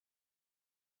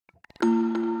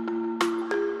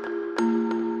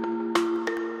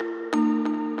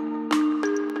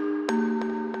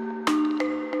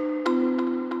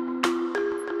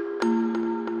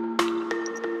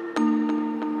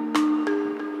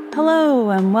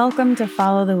Hello, and welcome to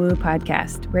Follow the Woo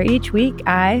podcast, where each week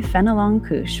I, Fenelon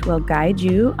Kush, will guide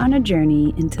you on a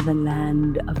journey into the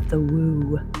land of the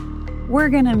woo. We're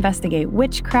going to investigate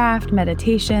witchcraft,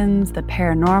 meditations, the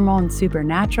paranormal and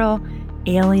supernatural,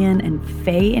 alien and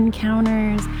fae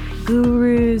encounters,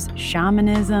 gurus,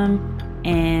 shamanism,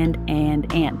 and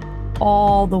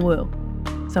all the woo.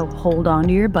 So hold on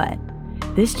to your butt.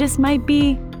 This just might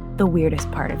be the weirdest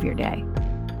part of your day.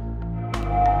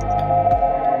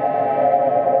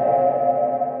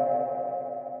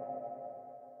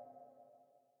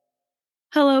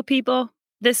 Hello, people.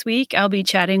 This week, I'll be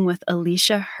chatting with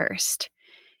Alicia Hurst.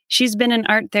 She's been an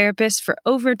art therapist for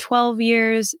over 12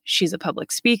 years. She's a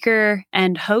public speaker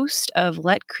and host of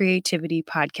Let Creativity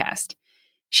podcast.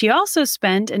 She also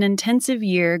spent an intensive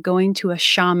year going to a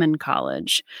shaman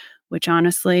college, which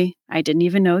honestly, I didn't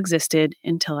even know existed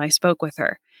until I spoke with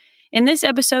her. In this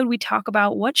episode, we talk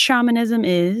about what shamanism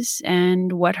is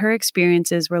and what her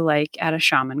experiences were like at a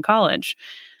shaman college.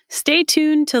 Stay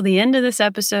tuned till the end of this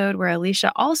episode, where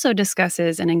Alicia also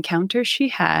discusses an encounter she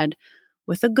had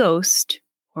with a ghost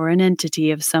or an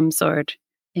entity of some sort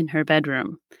in her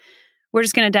bedroom. We're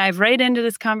just going to dive right into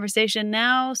this conversation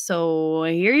now, so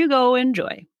here you go.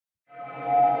 Enjoy.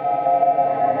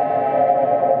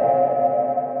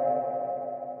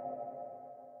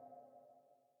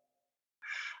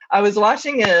 I was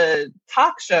watching a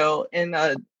talk show and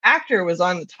an actor was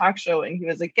on the talk show and he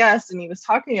was a guest and he was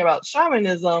talking about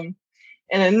shamanism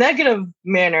in a negative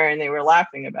manner and they were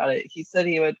laughing about it. He said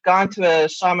he had gone to a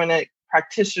shamanic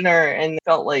practitioner and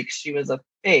felt like she was a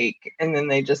fake. And then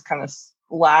they just kind of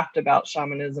laughed about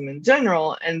shamanism in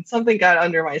general. And something got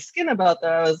under my skin about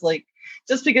that. I was like,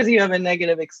 just because you have a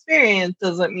negative experience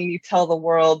doesn't mean you tell the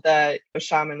world that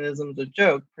shamanism is a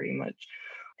joke, pretty much.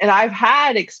 And I've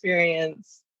had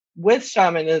experience with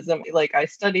shamanism, like I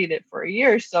studied it for a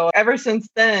year. So ever since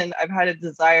then, I've had a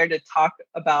desire to talk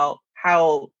about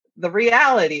how the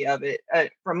reality of it,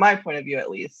 from my point of view,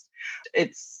 at least,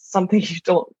 it's something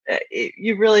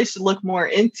you really should look more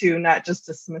into, not just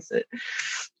dismiss it.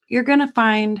 You're going to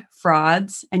find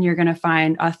frauds and you're going to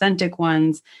find authentic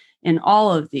ones in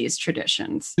all of these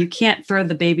traditions. You can't throw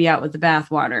the baby out with the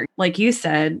bathwater. Like you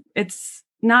said, it's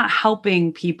not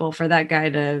helping people for that guy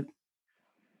to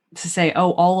say,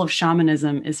 oh, all of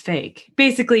shamanism is fake.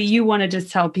 Basically, you want to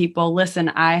just tell people, listen,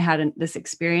 I had this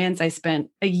experience. I spent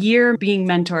a year being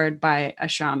mentored by a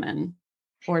shaman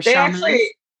or shaman.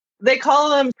 They call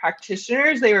them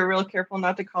practitioners. They were real careful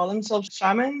not to call themselves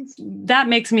shamans. That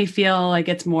makes me feel like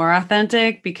it's more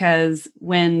authentic, because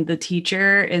when the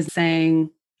teacher is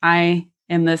saying, I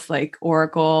am this like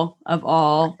oracle of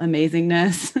all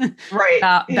amazingness,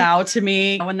 right? bow to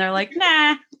me, when they're like,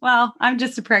 nah, well, I'm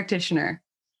just a practitioner.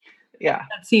 Yeah.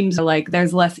 That seems like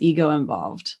there's less ego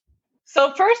involved.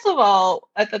 So first of all,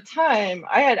 at the time,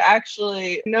 I had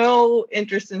actually no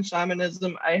interest in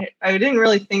shamanism. I didn't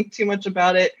really think too much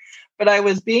about it, but I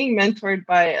was being mentored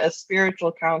by a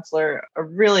spiritual counselor, a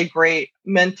really great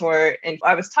mentor. And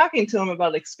I was talking to him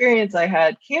about experience I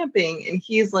had camping. And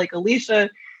he's like,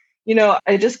 Alicia,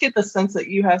 I just get the sense that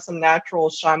you have some natural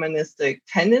shamanistic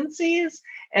tendencies,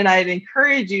 and I'd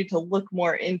encourage you to look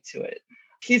more into it.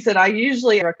 He said, I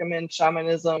usually recommend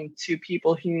shamanism to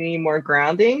people who need more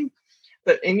grounding.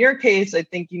 But in your case, I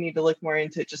think you need to look more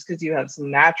into it just because you have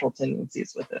some natural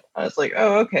tendencies with it. I was like,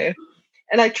 oh, okay.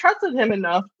 And I trusted him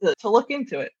enough to look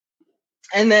into it.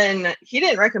 And then he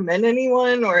didn't recommend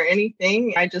anyone or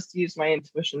anything. I just used my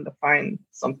intuition to find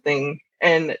something.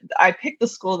 And I picked the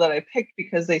school that I picked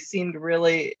because they seemed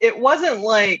it wasn't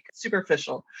like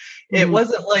superficial. Mm-hmm. It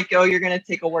wasn't like, oh, you're going to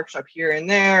take a workshop here and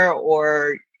there,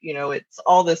 or, it's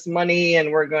all this money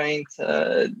and we're going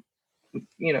to,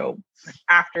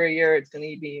 after a year, it's going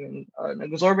to be even an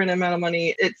exorbitant amount of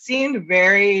money. It seemed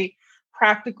very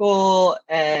practical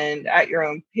and at your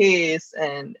own pace,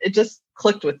 and it just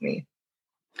clicked with me.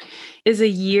 Is a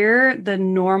year the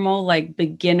normal, like,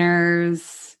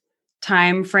 beginner's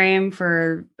time frame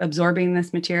for absorbing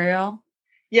this material?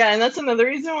 Yeah, and that's another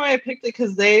reason why I picked it,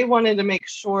 because they wanted to make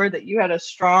sure that you had a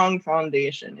strong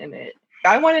foundation in it.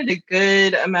 I wanted a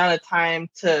good amount of time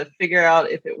to figure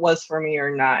out if it was for me or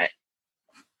not.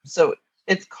 So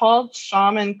it's called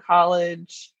Shaman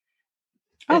College.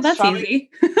 Oh, that's easy.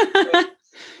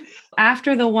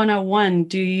 After the 101,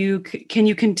 can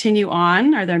you continue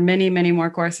on? Are there many, many more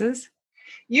courses?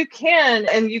 You can,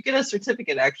 and you get a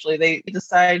certificate, actually. They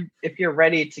decide if you're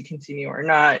ready to continue or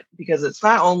not, because it's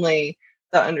not only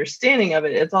the understanding of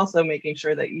it, it's also making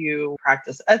sure that you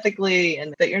practice ethically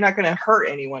and that you're not going to hurt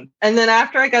anyone. And then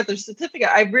after I got the certificate,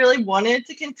 I really wanted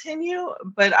to continue,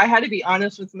 but I had to be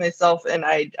honest with myself, and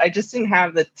I just didn't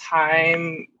have the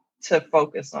time to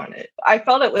focus on it. I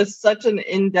felt it was such an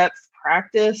in-depth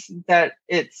practice that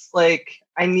it's like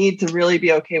I need to really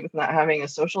be okay with not having a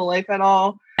social life at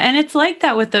all. And it's like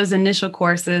that with those initial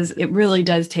courses. It really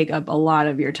does take up a lot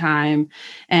of your time.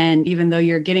 And even though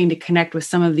you're getting to connect with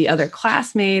some of the other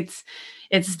classmates,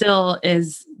 it still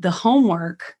is the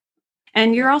homework.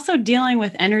 And you're also dealing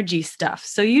with energy stuff.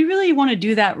 So you really want to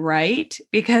do that right,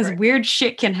 because weird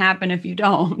shit can happen if you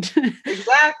don't.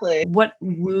 Exactly. What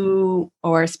woo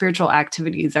or spiritual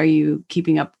activities are you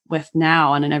keeping up with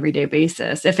now on an everyday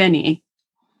basis, if any?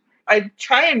 I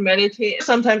try and meditate.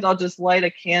 Sometimes I'll just light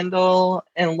a candle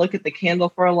and look at the candle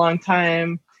for a long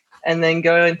time and then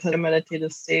go into a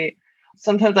meditative state.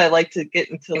 Sometimes I like to get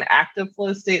into an active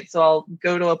flow state. So I'll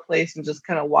go to a place and just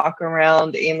kind of walk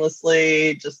around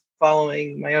aimlessly, just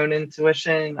following my own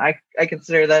intuition. I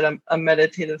consider that a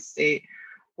meditative state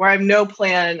where I have no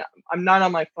plan. I'm not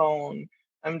on my phone.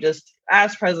 I'm just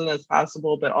as present as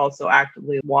possible, but also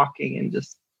actively walking and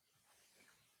just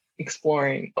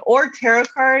exploring. Or tarot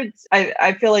cards.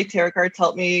 I feel like tarot cards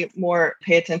help me more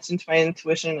pay attention to my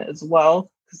intuition as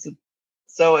well.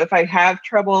 So if I have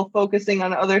trouble focusing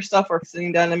on other stuff or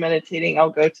sitting down and meditating, I'll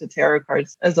go to tarot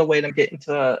cards as a way to get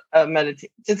into a meditation.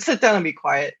 Just sit down and be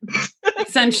quiet.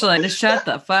 Essentially, to shut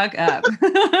the fuck up.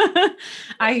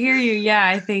 I hear you. Yeah,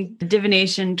 I think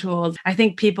divination tools, I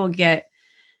think people get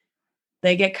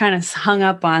kind of hung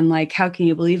up on like, how can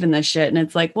you believe in this shit? And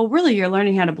it's like, well, really, you're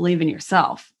learning how to believe in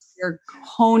yourself. You're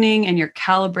honing and you're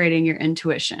calibrating your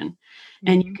intuition.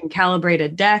 And you can calibrate a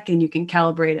deck and you can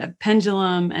calibrate a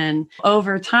pendulum. And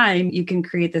over time, you can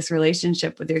create this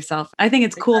relationship with yourself. I think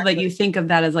it's cool that you think of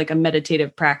that as like a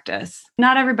meditative practice.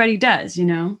 Not everybody does, you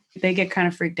know, they get kind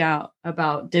of freaked out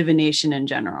about divination in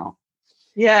general.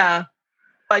 Yeah,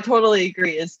 I totally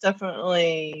agree. It's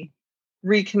definitely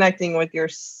reconnecting with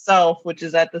yourself, which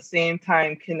is at the same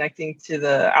time connecting to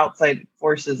the outside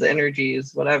forces,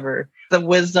 energies, whatever, the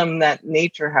wisdom that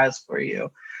nature has for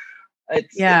you.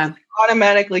 It's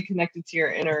automatically connected to your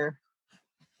inner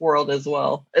world as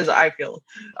well, as I feel.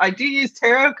 I do use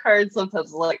tarot cards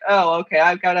sometimes, like, oh, okay,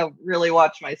 I've got to really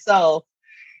watch myself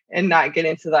and not get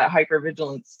into that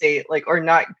hypervigilant state, like, or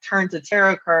not turn to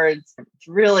tarot cards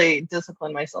to really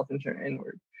discipline myself and turn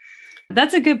inward.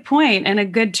 That's a good point and a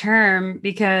good term,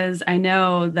 because I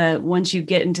know that once you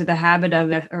get into the habit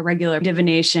of a regular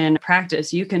divination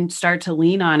practice, you can start to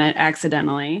lean on it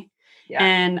accidentally. Yeah.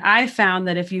 And I found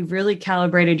that if you've really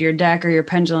calibrated your deck or your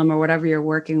pendulum or whatever you're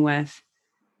working with,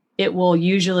 it will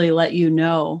usually let you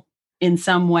know in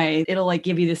some way. It'll like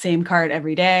give you the same card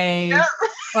every day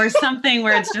or something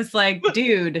where it's just like,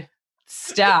 dude,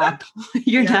 stop.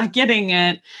 You're not getting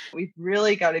it. We've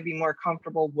really got to be more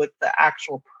comfortable with the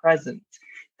actual present.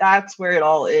 That's where it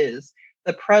all is.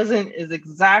 The present is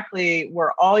exactly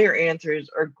where all your answers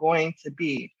are going to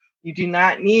be. You do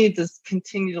not need to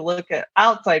continue to look at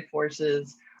outside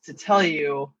forces to tell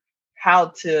you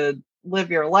how to live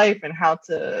your life and how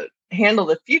to handle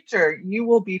the future. You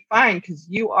will be fine because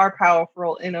you are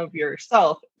powerful in of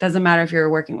yourself. Doesn't matter if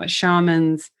you're working with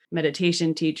shamans,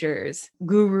 meditation teachers,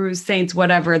 gurus, saints,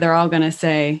 whatever, they're all going to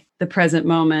say the present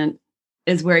moment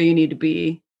is where you need to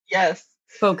be. Yes.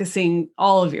 Focusing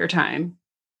all of your time,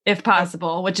 if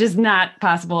possible, which is not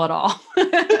possible at all.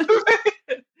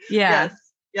 Yeah.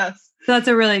 Yes. So that's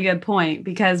a really good point,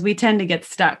 because we tend to get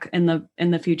stuck in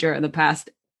the future or the past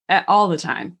all the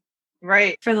time.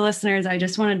 Right. For the listeners, I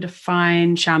just want to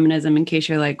define shamanism in case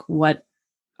you're like, what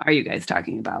are you guys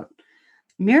talking about?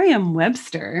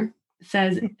 Merriam-Webster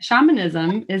says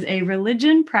shamanism is a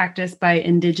religion practiced by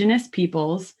indigenous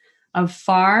peoples of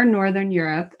far northern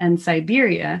Europe and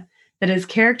Siberia that is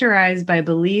characterized by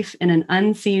belief in an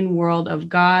unseen world of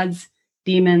gods,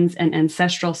 demons, and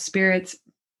ancestral spirits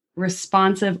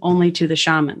responsive only to the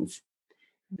shamans.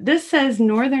 This says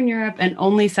Northern Europe and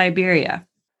only Siberia.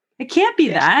 It can't be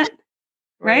that,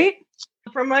 right?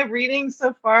 From my reading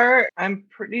so far, I'm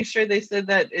pretty sure they said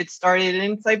that it started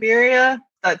in Siberia.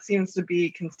 That seems to be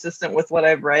consistent with what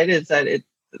I've read, is that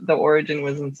the origin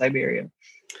was in Siberia.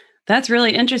 That's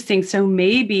really interesting. So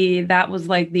maybe that was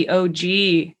like the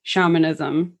OG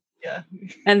shamanism. Yeah.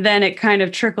 And then it kind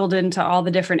of trickled into all the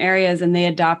different areas and they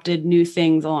adopted new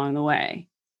things along the way.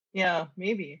 Yeah,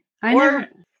 maybe.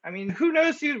 I mean, who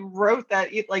knows who wrote that?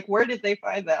 Like, where did they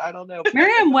find that? I don't know.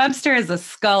 Merriam-Webster is a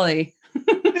Scully.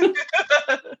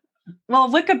 Well,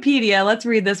 Wikipedia, let's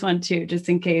read this one too, just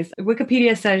in case.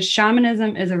 Wikipedia says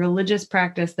shamanism is a religious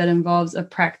practice that involves a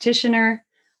practitioner,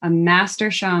 a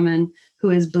master shaman, who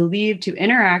is believed to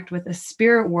interact with the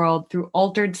spirit world through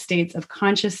altered states of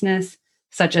consciousness,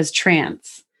 such as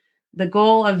trance. The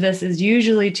goal of this is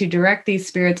usually to direct these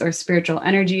spirits or spiritual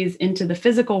energies into the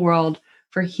physical world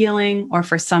for healing or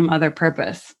for some other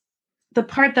purpose. The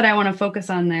part that I want to focus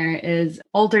on there is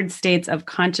altered states of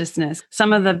consciousness.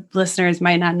 Some of the listeners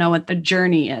might not know what the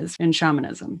journey is in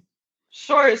shamanism.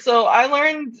 Sure. So I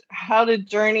learned how to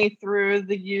journey through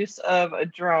the use of a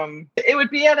drum. It would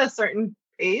be at a certain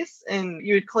pace, and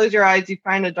you would close your eyes, you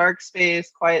find a dark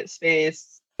space, quiet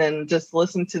space, and just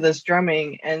listen to this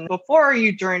drumming. And before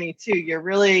you journey too, you're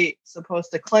really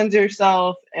supposed to cleanse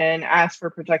yourself and ask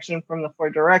for protection from the four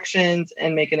directions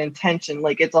and make an intention.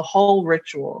 Like, it's a whole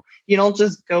ritual. You don't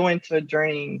just go into a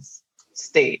journeying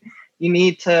state. You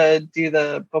need to do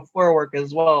the before work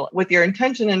as well. With your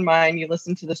intention in mind, you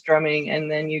listen to this drumming, and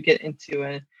then you get into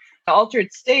an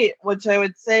altered state, which I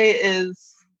would say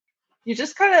is, you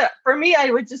just kind of, for me, I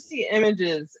would just see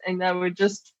images and I would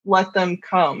just let them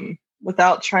come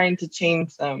without trying to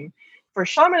change them. For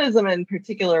shamanism in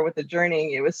particular, with the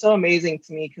journeying, it was so amazing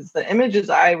to me because the images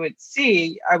I would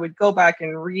see, I would go back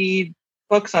and read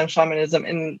books on shamanism,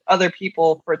 and other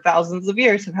people for thousands of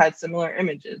years have had similar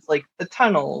images, like the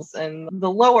tunnels, and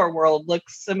the lower world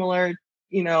looks similar,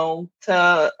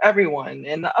 to everyone,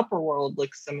 and the upper world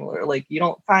looks similar. Like, you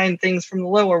don't find things from the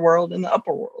lower world in the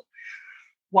upper world.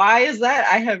 Why is that?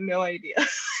 I have no idea.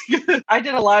 I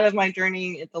did a lot of my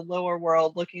journeying at the lower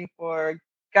world looking for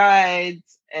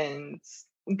guides, and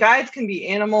guides can be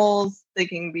animals, they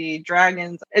can be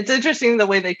dragons. It's interesting the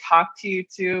way they talk to you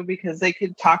too, because they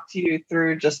could talk to you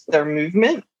through just their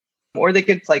movement, or they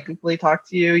could psychically talk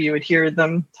to you. You would hear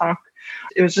them talk.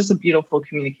 It was just a beautiful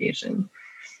communication.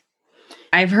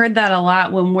 I've heard that a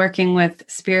lot when working with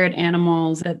spirit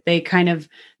animals, that they kind of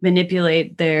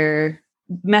manipulate their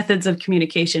methods of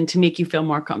communication to make you feel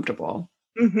more comfortable.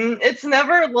 Mm-hmm. It's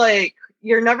never like,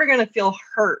 you're never going to feel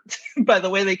hurt by the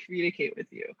way they communicate with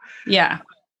you. Yeah.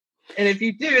 And if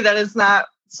you do, that is not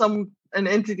an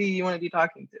entity you want to be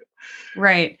talking to.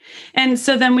 Right. And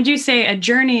so then would you say a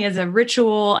journey is a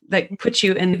ritual that puts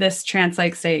you in this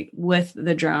trance-like state with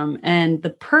the drum, and the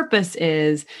purpose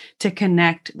is to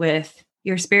connect with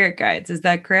your spirit guides? Is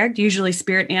that correct? Usually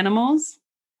spirit animals?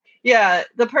 Yeah,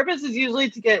 the purpose is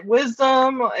usually to get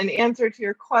wisdom, an answer to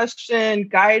your question,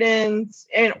 guidance,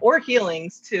 or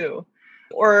healings too,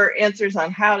 or answers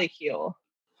on how to heal.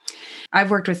 I've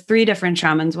worked with 3 different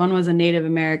shamans. One was a Native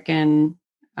American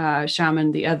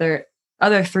shaman. The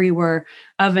other three were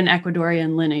of an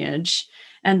Ecuadorian lineage.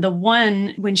 And the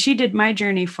one, when she did my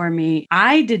journey for me,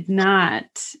 I did not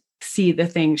see the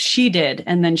things she did.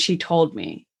 And then she told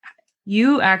me.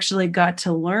 You actually got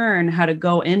to learn how to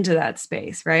go into that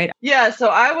space, right? Yeah. So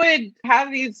I would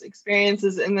have these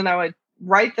experiences, and then I would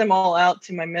write them all out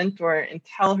to my mentor and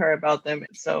tell her about them.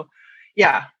 So,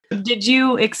 yeah. Did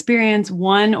you experience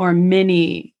one or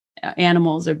many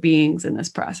animals or beings in this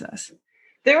process?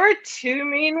 There were 2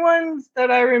 main ones that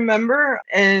I remember.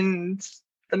 And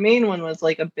the main one was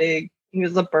like he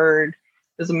was a bird,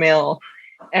 he was a male.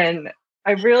 And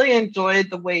I really enjoyed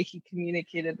the way he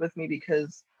communicated with me,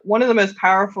 because one of the most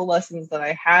powerful lessons that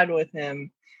I had with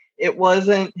him, it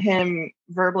wasn't him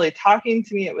verbally talking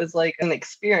to me. It was like an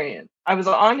experience. I was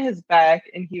on his back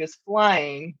and he was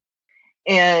flying,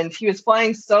 and he was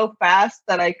flying so fast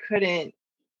that I couldn't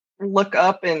look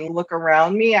up and look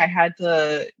around me. I had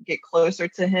to get closer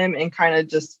to him and kind of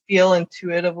just feel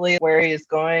intuitively where he is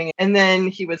going. And then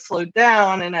he would slow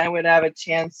down, and I would have a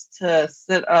chance to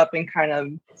sit up and kind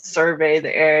of survey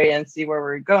the area and see where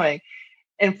we're going.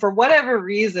 And for whatever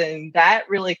reason, that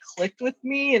really clicked with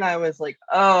me. And I was like,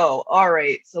 oh, all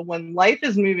right. So when life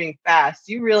is moving fast,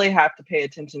 you really have to pay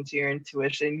attention to your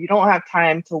intuition. You don't have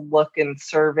time to look and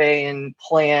survey and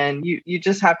plan. You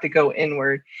just have to go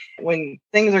inward. When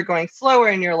things are going slower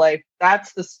in your life,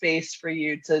 that's the space for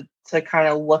you to kind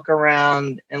of look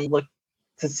around and look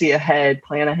to see ahead,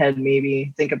 plan ahead,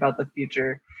 maybe think about the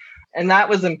future. And that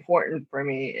was important for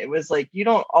me. It was like, you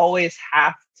don't always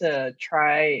have to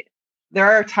try. There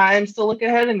are times to look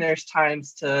ahead, and there's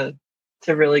times to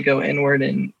really go inward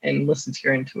and listen to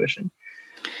your intuition.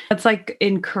 It's like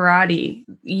in karate,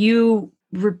 you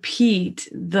repeat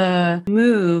the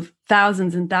move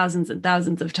thousands and thousands and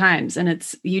thousands of times, and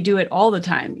you do it all the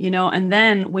time, and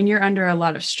then when you're under a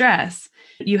lot of stress,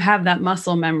 you have that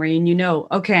muscle memory, and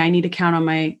okay, I need to count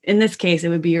on in this case, it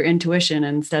would be your intuition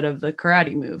instead of the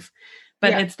karate move.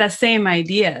 But It's the same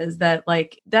idea, is that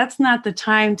like, that's not the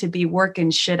time to be working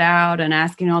shit out and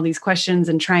asking all these questions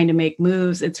and trying to make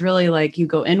moves. It's really like, you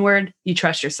go inward, you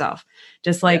trust yourself.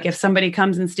 Just like if somebody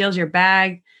comes and steals your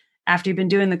bag after you've been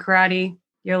doing the karate,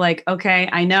 you're like, okay,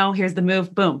 I know, here's the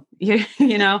move, boom, and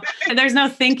there's no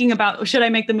thinking about, should I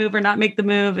make the move or not make the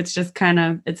move? It's just kind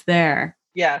of, it's there.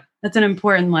 Yeah. That's an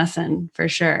important lesson for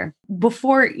sure.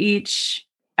 Before each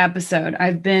episode,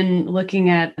 I've been looking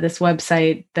at this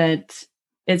website that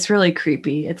it's really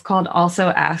creepy. It's called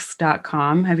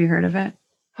alsoask.com. Have you heard of it?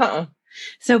 Huh.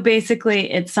 So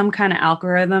basically, it's some kind of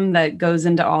algorithm that goes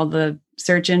into all the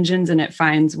search engines and it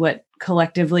finds what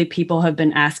collectively people have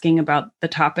been asking about the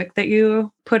topic that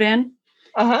you put in.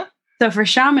 Uh-huh. So for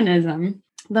shamanism,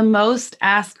 the most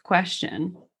asked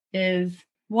question is,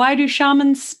 why do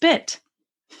shamans spit?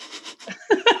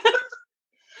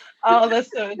 Oh, that's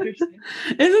so interesting.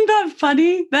 Isn't that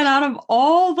funny that out of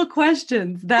all the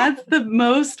questions, that's the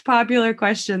most popular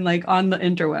question like on the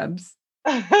interwebs?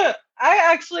 I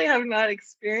actually have not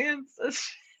experienced this.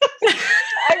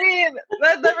 I mean,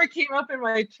 that never came up in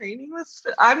my training with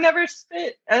spit. I've never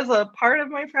spit as a part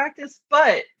of my practice,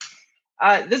 but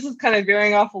this is kind of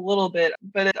veering off a little bit,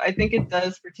 but I think it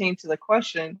does pertain to the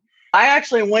question. I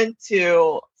actually went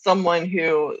to someone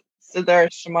who said they're a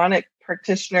shamanic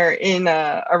practitioner in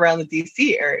around the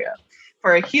DC area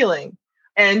for a healing.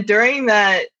 And during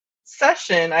that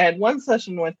session, I had one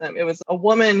session with them. It was a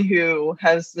woman who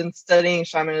has been studying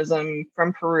shamanism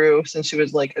from Peru since she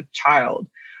was like a child.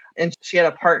 And she had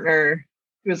a partner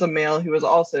who was a male who was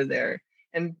also there.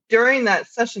 And during that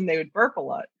session, they would burp a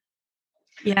lot.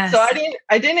 Yes. So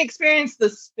I didn't experience the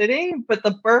spitting, but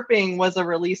the burping was a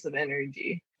release of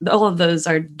energy. All of those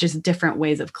are just different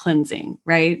ways of cleansing,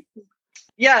 right?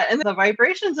 Yeah, and the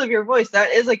vibrations of your voice,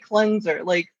 that is a cleanser.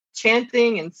 Like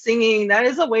chanting and singing, that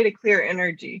is a way to clear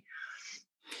energy.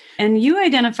 And you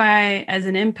identify as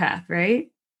an empath, right?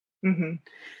 Mm-hmm.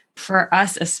 For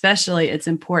us especially, it's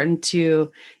important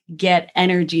to get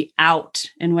energy out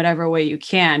in whatever way you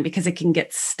can because it can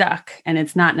get stuck and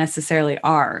it's not necessarily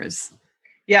ours.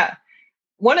 Yeah.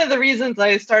 One of the reasons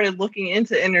I started looking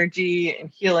into energy and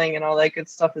healing and all that good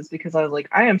stuff is because I was like,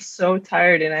 I am so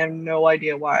tired and I have no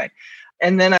idea why.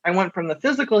 And then I went from the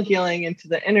physical healing into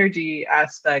the energy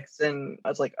aspects. And I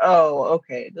was like, oh,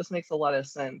 okay, this makes a lot of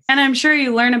sense. And I'm sure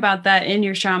you learn about that in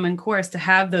your shaman course to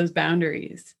have those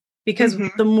boundaries. Because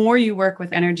the more you work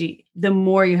with energy, the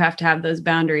more you have to have those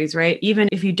boundaries, right? Even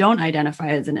if you don't identify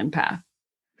as an empath.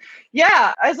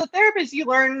 Yeah. As a therapist, you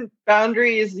learn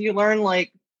boundaries. You learn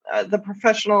like the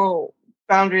professional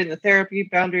boundary and the therapy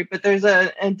boundary. But there's an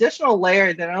additional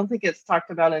layer that I don't think it's talked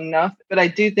about enough. But I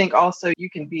do think also you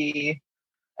can be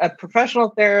a professional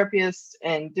therapist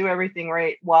and do everything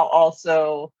right while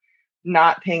also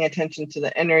not paying attention to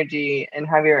the energy and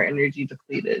have your energy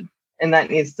depleted. And that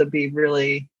needs to be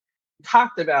really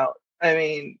talked about. I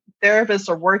mean, therapists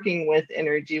are working with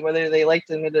energy, whether they like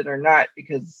to admit it or not,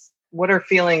 because what are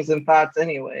feelings and thoughts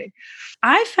anyway?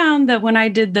 I found that when I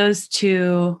did those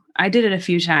two, I did it a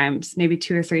few times, maybe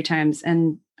 2 or 3 times,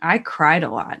 and I cried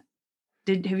a lot.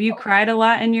 Have you cried a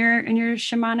lot in your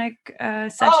shamanic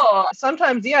session? Oh,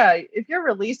 sometimes, yeah. If you're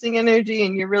releasing energy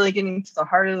and you're really getting to the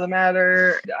heart of the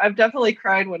matter, I've definitely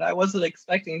cried when I wasn't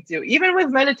expecting to, even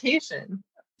with meditation.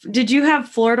 Did you have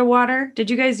Florida water? Did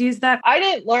you guys use that? I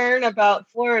didn't learn about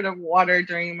Florida water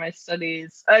during my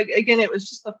studies. Again, it was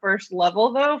just the first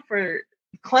level, though. For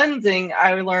cleansing,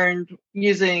 I learned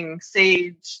using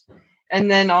sage and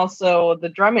then also the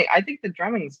drumming. I think the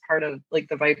drumming is part of like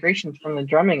the vibrations from the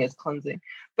drumming is cleansing.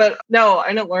 But no,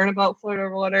 I didn't learn about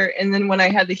Florida water. And then when I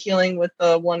had the healing with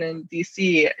the one in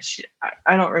DC,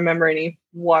 I don't remember any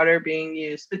water being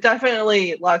used, but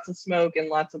definitely lots of smoke and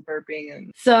lots of burping.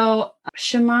 And so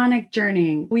shamanic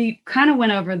journeying, we kind of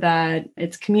went over that.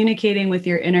 It's communicating with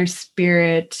your inner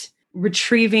spirit,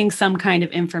 retrieving some kind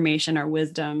of information or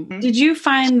wisdom. Mm-hmm. Did you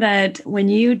find that when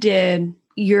you did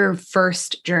your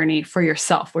first journey for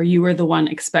yourself, where you were the one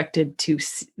expected to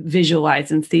visualize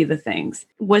and see the things,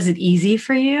 was it easy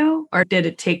for you, or did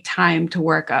it take time to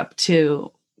work up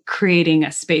to creating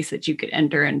a space that you could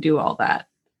enter and do all that?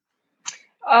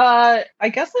 I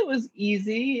guess it was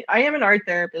easy. I am an art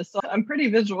therapist, so I'm pretty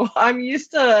visual. I'm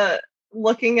used to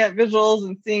looking at visuals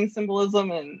and seeing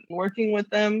symbolism and working with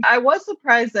them. I was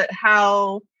surprised at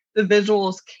how the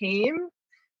visuals came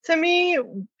to me,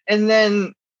 and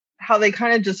then how they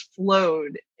kind of just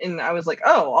flowed. And I was like,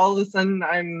 oh, all of a sudden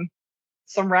I'm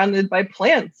surrounded by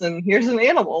plants and here's an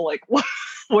animal. Like, what?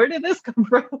 Where did this come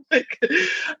from? Like,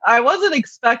 I wasn't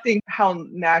expecting how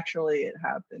naturally it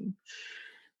happened.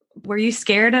 Were you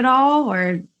scared at all,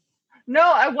 or? No,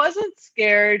 I wasn't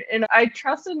scared. And I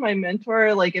trusted my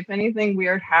mentor. Like, if anything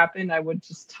weird happened, I would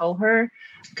just tell her,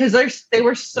 because they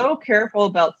were so careful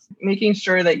about making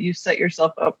sure that you set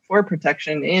yourself up for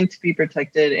protection and to be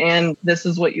protected. And this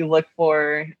is what you look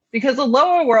for, because the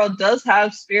lower world does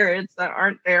have spirits that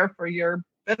aren't there for your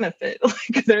benefit.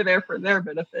 Like they're there for their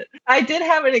benefit. I did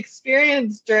have an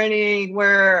experience journeying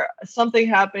where something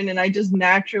happened and I just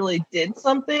naturally did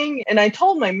something. And I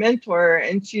told my mentor,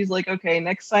 and she's like, okay,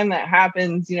 next time that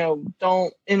happens,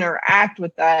 don't interact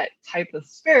with that type of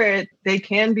spirit. They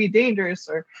can be dangerous,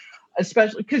 or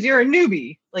especially because you're a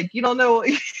newbie, like you don't know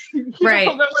Right.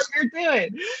 don't know what you're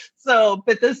doing. So,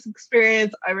 but this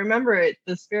experience, I remember it,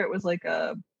 the spirit was like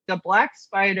a black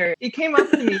spider. He came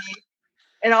up to me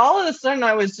and all of a sudden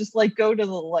I was just like, go to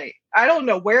the light. I don't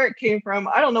know where it came from.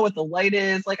 I don't know what the light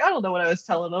is. Like, I don't know what I was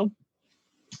telling him.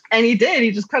 And he did.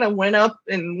 He just kind of went up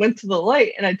and went to the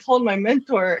light. And I told my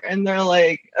mentor, and they're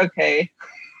like, okay,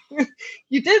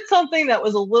 you did something that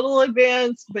was a little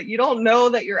advanced, but you don't know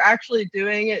that you're actually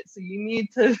doing it. So you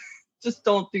need to just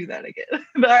don't do that again.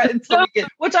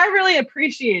 Which I really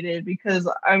appreciated, because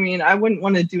I mean, I wouldn't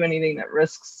want to do anything that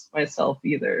risks myself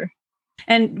either.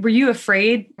 And were you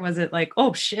afraid? Was it like,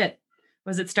 oh shit?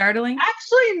 Was it startling?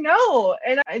 Actually, no.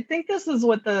 And I think this is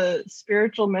what the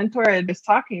spiritual mentor I was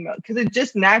talking about, because it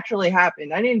just naturally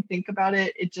happened. I didn't think about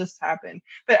it. It just happened.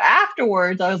 But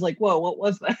afterwards, I was like, whoa, what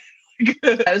was that?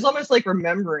 I was almost like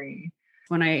remembering.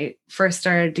 When I first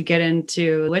started to get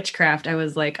into witchcraft, I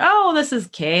was like, oh, this is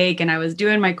cake. And I was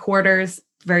doing my quarters,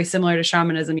 very similar to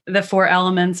shamanism, the 4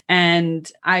 elements. And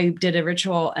I did a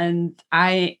ritual, and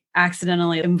I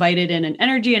accidentally invited in an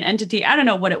energy, an entity. I don't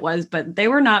know what it was, but they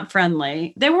were not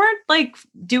friendly. They weren't like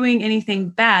doing anything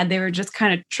bad. They were just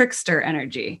kind of trickster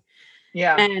energy.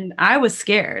 Yeah. And I was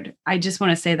scared. I just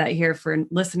want to say that here for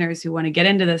listeners who want to get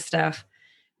into this stuff.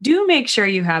 Do make sure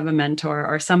you have a mentor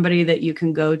or somebody that you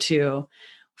can go to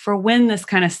for when this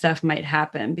kind of stuff might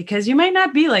happen, because you might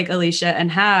not be like Alicia and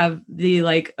have the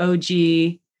like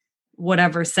OG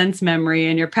whatever sense memory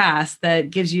in your past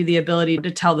that gives you the ability to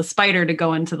tell the spider to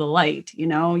go into the light. You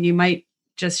might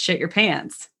just shit your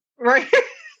pants. Right.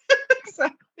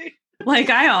 Exactly.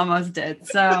 Like I almost did.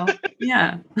 So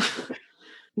yeah.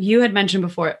 You had mentioned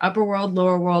before, upper world,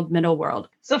 lower world, middle world.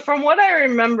 So from what I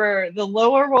remember, the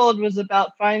lower world was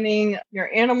about finding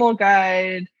your animal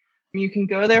guide. You can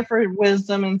go there for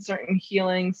wisdom and certain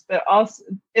healings, but also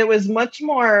it was much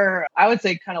more, I would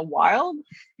say, kind of wild.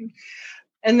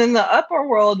 And then the upper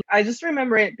world, I just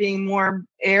remember it being more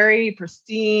airy,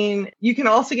 pristine. You can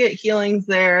also get healings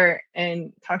there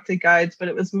and talk to guides, but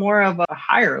it was more of a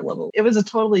higher level. It was a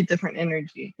totally different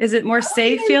energy. Is it more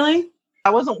safe feeling? I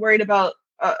wasn't worried about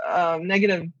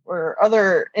negative or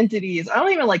other entities. I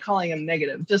don't even like calling them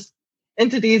negative, just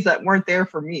entities that weren't there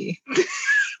for me.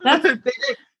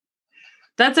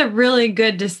 That's a really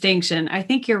good distinction. I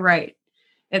think you're right.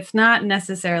 It's not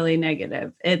necessarily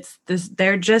negative. It's this,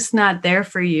 they're just not there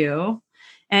for you.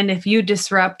 And if you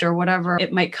disrupt or whatever,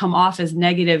 it might come off as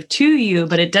negative to you,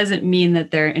 but it doesn't mean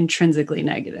that they're intrinsically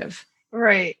negative.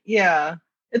 Right. Yeah.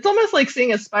 It's almost like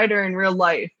seeing a spider in real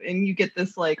life, and you get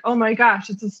this like, oh my gosh,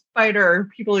 it's a spider.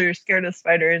 People who are scared of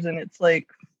spiders, and it's like,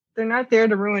 they're not there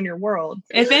to ruin your world.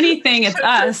 If anything, it's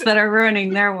us that are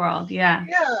ruining their world. Yeah.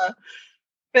 Yeah.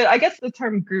 But I guess the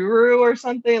term guru or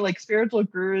something, like spiritual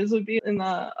gurus, would be in the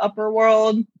upper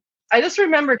world. I just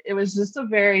remembered it was just a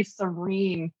very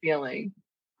serene feeling.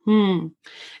 And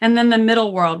then the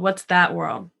middle world, what's that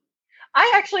world?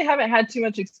 I actually haven't had too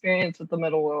much experience with the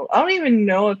middle world. I don't even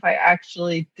know if I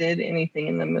actually did anything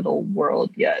in the middle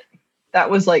world yet. That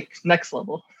was like next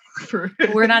level.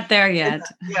 We're not there yet.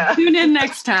 Yeah. Tune in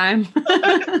next time.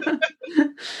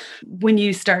 When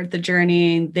you start the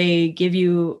journey, they give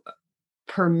you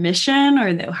permission,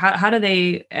 or how do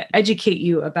they educate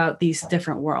you about these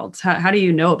different worlds? How do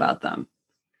you know about them?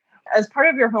 As part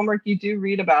of your homework, you do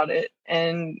read about it,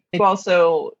 and they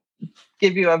also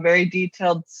give you a very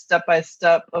detailed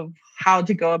step-by-step of how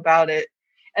to go about it.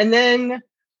 And then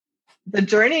the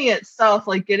journey itself,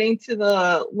 like getting to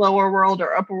the lower world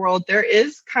or upper world, there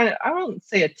is kind of, I won't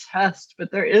say a test,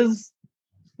 but there is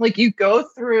like, you go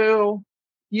through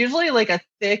usually like a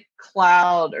thick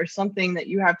cloud or something that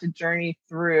you have to journey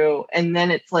through. And then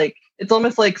it's like, it's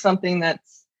almost like something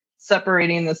that's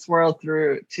separating this world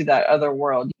through to that other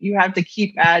world. You have to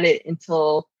keep at it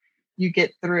until you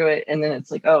get through it. And then it's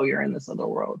like, oh, you're in this other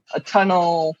world, a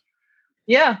tunnel.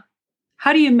 Yeah.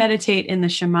 How do you meditate in the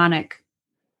shamanic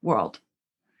world?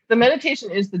 The meditation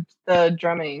is the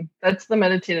drumming. That's the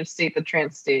meditative state, the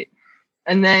trance state.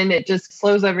 And then it just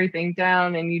slows everything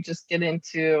down, and you just get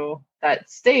into that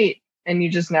state, and you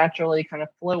just naturally kind of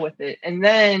flow with it. And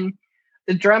then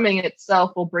the drumming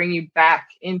itself will bring you back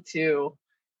into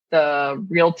the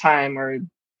real time, or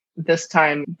this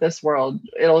time, this world.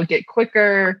 It'll get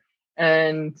quicker,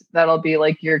 and that'll be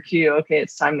like your cue. Okay,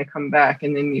 it's time to come back.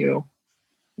 And then you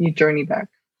journey back.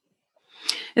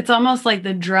 It's almost like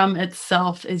the drum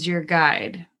itself is your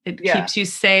guide. It Yeah. keeps you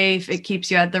safe. It keeps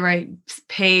you at the right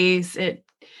pace. It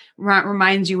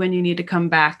reminds you when you need to come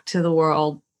back to the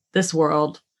world, this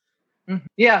world.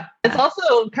 Yeah. It's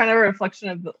also kind of a reflection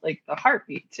of the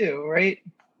heartbeat too, right?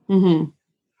 Mm-hmm.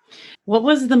 What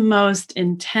was the most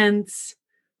intense,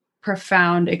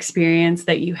 profound experience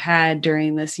that you had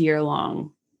during this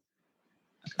year-long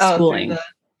schooling?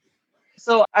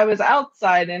 So I was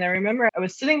outside and I remember I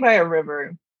was sitting by a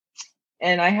river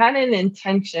and I had an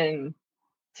intention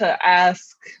to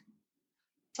ask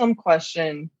some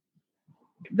question.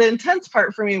 The intense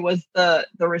part for me was the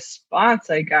response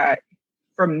I got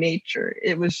from nature.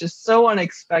 It was just so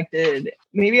unexpected.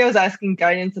 Maybe I was asking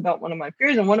guidance about one of my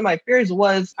fears, and one of my fears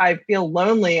was I feel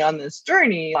lonely on this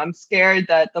journey. I'm scared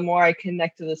that the more I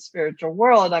connect to the spiritual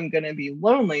world, I'm going to be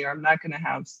lonely, or I'm not going to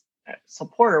have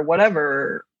support or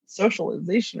whatever,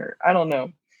 socialization, or I don't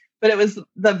know. But it was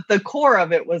the core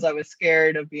of it was I was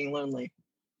scared of being lonely.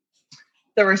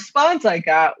 The response I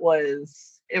got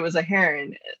was it was a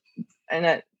heron,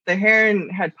 and the heron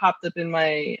had popped up in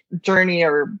my journey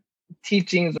or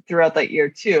teachings throughout that year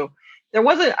too.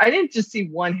 I didn't just see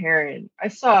one heron. I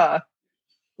saw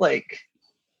like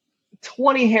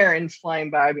 20 herons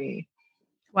flying by me.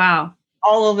 Wow.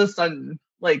 All of a sudden,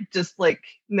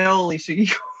 no, Alicia,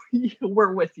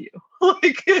 we're with you.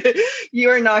 Like, you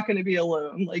are not going to be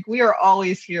alone. Like, we are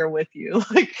always here with you.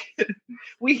 Like,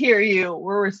 we hear you.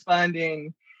 We're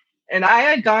responding. And I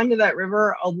had gone to that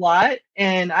river a lot,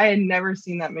 and I had never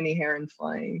seen that many herons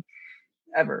flying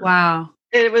ever. Wow.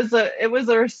 It was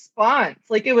a response.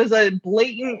 Like, it was a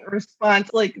blatant response.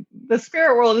 Like, the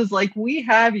spirit world is like, we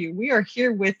have you. We are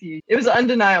here with you. It was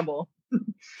undeniable.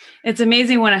 It's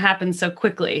amazing when it happens so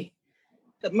quickly.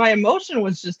 My emotion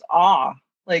was just awe.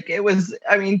 Like, it was,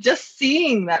 just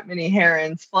seeing that many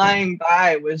herons flying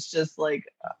by was just like,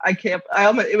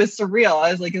 it was surreal.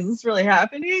 I was like, is this really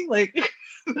happening? Like,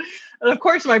 and of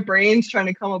course my brain's trying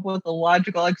to come up with a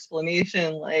logical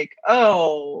explanation, like,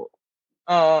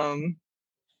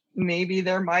 maybe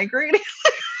they're migrating.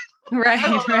 Right. I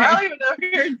don't even know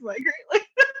if herons migrate.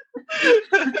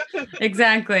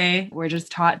 Exactly. We're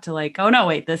just taught to like, oh no,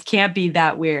 wait, this can't be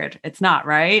that weird. It's not,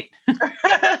 right?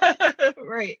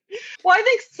 Right. Well, I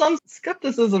think some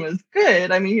skepticism is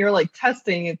good. You're like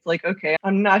testing. It's like, okay,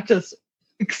 I'm not just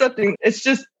accepting. It's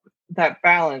just that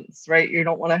balance, right? You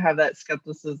don't want to have that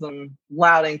skepticism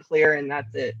loud and clear and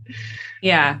that's it.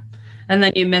 Yeah. And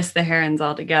then you miss the herons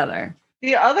altogether.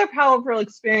 The other powerful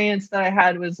experience that I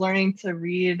had was learning to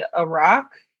read a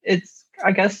rock.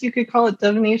 I guess you could call it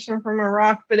divination from a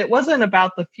rock, but it wasn't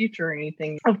about the future or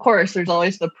anything. Of course, there's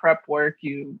always the prep work.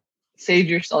 You save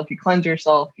yourself, you cleanse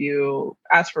yourself, you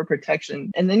ask for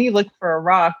protection, and then you look for a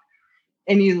rock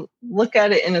and you look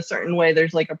at it in a certain way.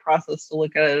 There's like a process to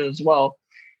look at it as well.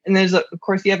 And of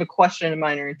course, you have a question in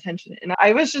mind or intention. And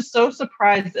I was just so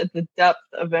surprised at the depth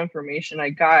of information I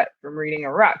got from reading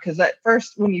a rock. Because at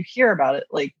first, when you hear about it,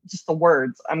 like just the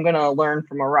words, I'm going to learn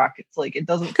from a rock. It's like, it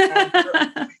doesn't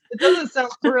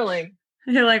sound thrilling.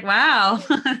 You're like, wow,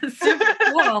 super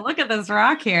cool. Look at this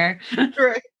rock here.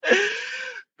 Right.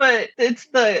 But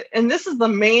and this is the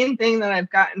main thing that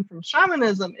I've gotten from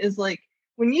shamanism is like,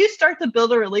 when you start to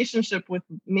build a relationship with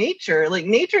nature, like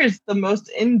nature is the most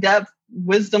in-depth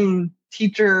wisdom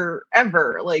teacher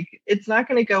ever. Like, it's not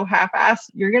going to go half-assed.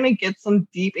 You're going to get some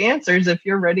deep answers if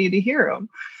you're ready to hear them.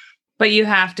 But you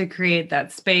have to create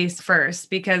that space first,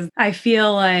 because I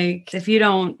feel like if you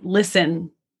don't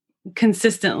listen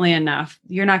consistently enough,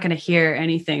 you're not going to hear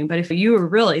anything. But if you were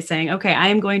really saying, okay, I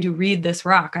am going to read this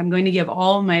rock, I'm going to give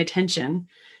all my attention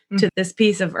to this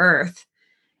piece of earth.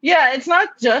 Yeah, it's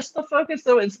not just the focus,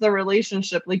 though. It's the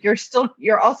relationship. Like,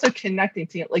 you're also connecting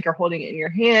to it. Like, you're holding it in your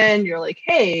hand. You're like,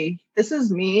 hey, this is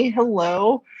me.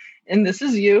 Hello. And this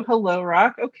is you. Hello,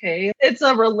 rock. Okay. It's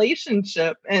a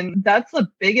relationship. And that's the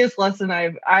biggest lesson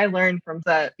I learned from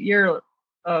that year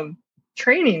of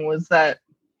training, was that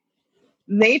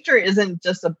nature isn't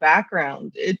just a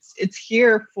background. It's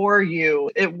here for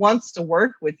you. It wants to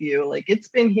work with you. Like, it's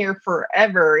been here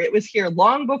forever. It was here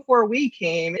long before we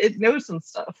came. It knows some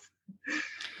stuff.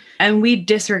 And we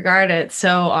disregard it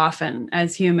so often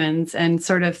as humans and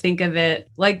sort of think of it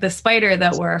like the spider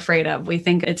that we're afraid of. We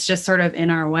think it's just sort of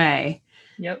in our way.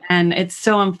 Yep. And it's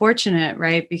so unfortunate,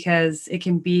 right? Because it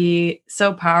can be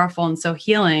so powerful and so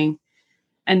healing.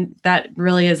 And that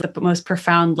really is the most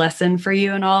profound lesson for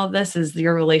you in all of this, is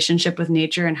your relationship with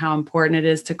nature and how important it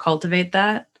is to cultivate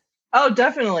that. Oh,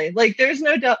 definitely. Like, there's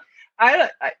no doubt.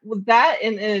 That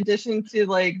in addition to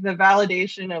like the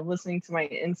validation of listening to my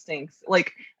instincts,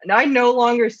 like I no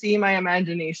longer see my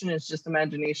imagination as just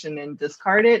imagination and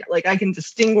discard it. Like I can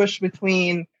distinguish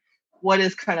between what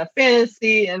is kind of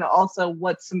fantasy and also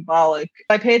what's symbolic.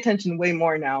 I pay attention way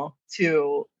more now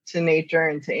to nature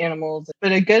and to animals.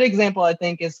 But a good example, I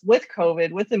think, is with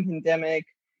COVID, with the pandemic.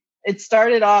 It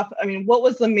started off, I mean, what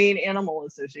was the main animal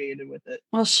associated with it?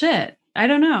 Well, shit. I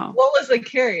don't know. What was the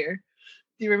carrier?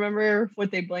 Do you remember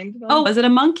what they blamed it on? Oh, was it a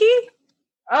monkey?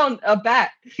 Oh, a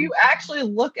bat. If you actually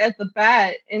look at the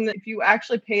bat and if you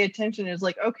actually pay attention, it's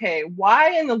like, okay,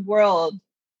 why in the world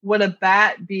would a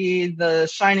bat be the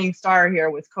shining star here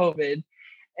with COVID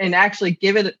and actually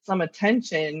give it some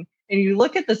attention? And you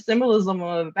look at the symbolism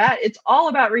of a bat, it's all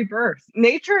about rebirth.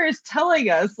 Nature is telling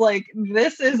us, like,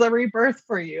 this is a rebirth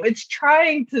for you. It's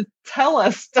trying to tell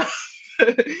us stuff.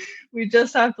 We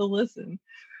just have to listen.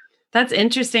 That's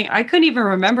interesting. I couldn't even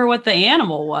remember what the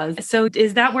animal was. So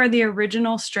is that where the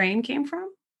original strain came from?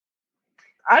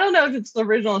 I don't know if it's the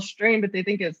original strain, but they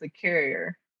think it's the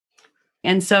carrier.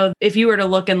 And so if you were to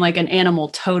look in like an animal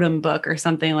totem book or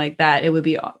something like that, it would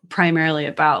be primarily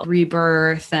about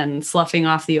rebirth and sloughing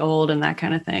off the old and that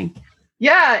kind of thing.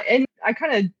 Yeah. And I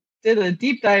kind of did a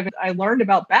deep dive. I learned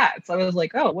about bats. I was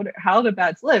like, oh, how do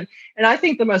bats live? And I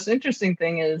think the most interesting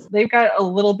thing is they've got a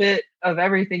little bit of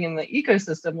everything in the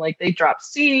ecosystem. Like they drop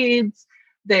seeds,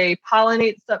 they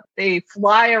pollinate stuff, they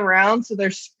fly around. So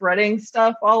they're spreading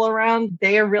stuff all around.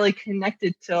 They are really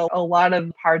connected to a lot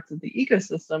of parts of the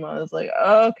ecosystem. I was like,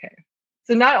 oh, okay.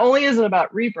 So not only is it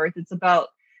about rebirth, it's about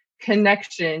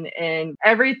connection, and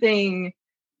everything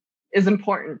is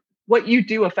important. What you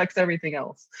do affects everything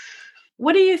else.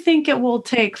 What do you think it will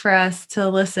take for us to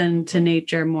listen to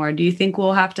nature more? Do you think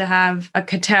we'll have to have a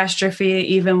catastrophe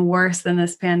even worse than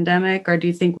this pandemic? Or do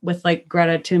you think with like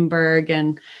Greta Thunberg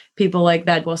and people like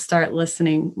that, we'll start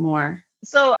listening more?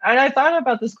 So, and I thought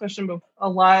about this question a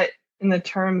lot in the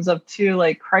terms of two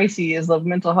like crises, of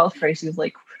mental health crises.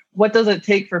 Like, what does it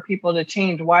take for people to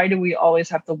change? Why do we always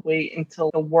have to wait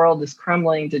until the world is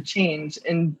crumbling to change?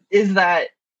 And is that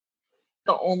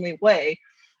the only way?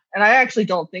 And I actually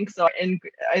don't think so. And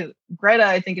Greta,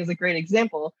 I think, is a great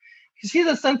example because she's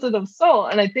a sensitive soul.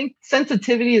 And I think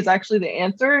sensitivity is actually the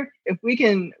answer. If we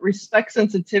can respect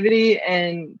sensitivity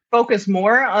and focus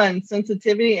more on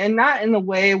sensitivity, and not in the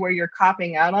way where you're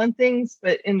copping out on things,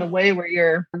 but in the way where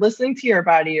you're listening to your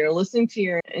body, you're listening to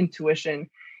your intuition,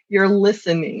 you're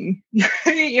listening,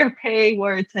 you're paying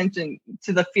more attention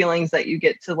to the feelings that you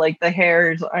get, to like the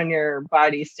hairs on your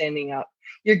body standing up.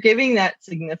 You're giving that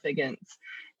significance.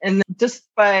 And just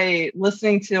by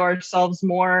listening to ourselves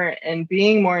more and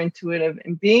being more intuitive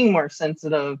and being more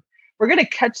sensitive, we're going to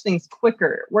catch things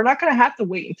quicker. We're not going to have to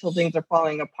wait until things are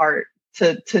falling apart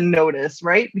to notice,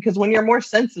 right? Because when you're more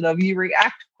sensitive, you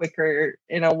react quicker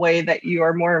in a way that you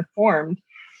are more informed.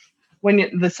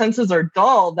 When the senses are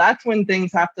dull, that's when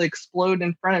things have to explode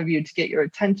in front of you to get your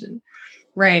attention.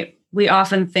 Right. We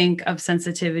often think of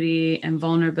sensitivity and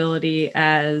vulnerability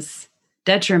as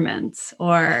detriments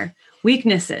or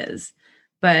weaknesses,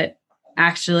 but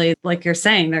actually, like you're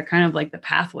saying, they're kind of like the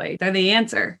pathway. They're the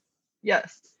answer.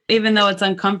 Yes. Even though it's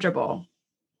uncomfortable.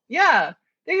 Yeah.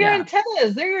 They're your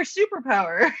antennas. They're your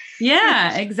superpower.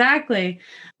 Yeah, exactly.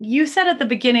 You said at the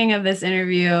beginning of this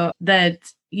interview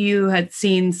that you had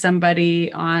seen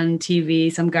somebody on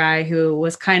TV, some guy who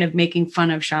was kind of making fun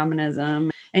of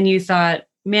shamanism, and you thought,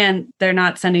 man, they're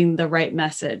not sending the right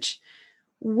message.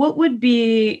 What would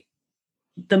be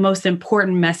the most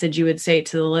important message you would say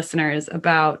to the listeners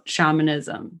about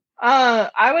shamanism?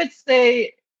 I would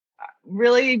say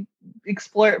really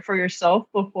explore it for yourself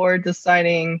before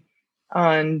deciding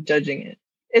on judging it.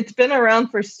 It's been around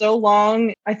for so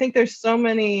long. I think there's so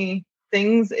many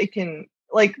things it can,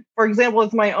 like, for example,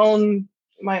 with my own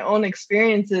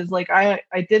experiences, like I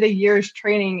did a year's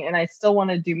training and I still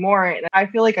want to do more. And I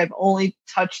feel like I've only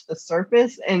touched the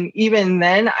surface. And even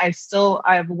then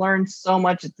I've learned so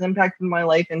much. It's impacted my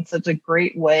life in such a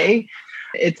great way.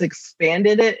 It's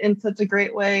expanded it in such a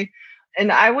great way. And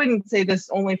I wouldn't say this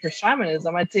only for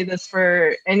shamanism. I'd say this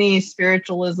for any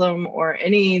spiritualism or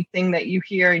anything that you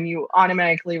hear and you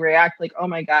automatically react like, oh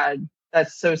my God,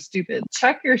 that's so stupid.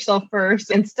 Check yourself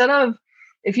first. Instead of,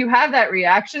 if you have that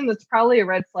reaction, that's probably a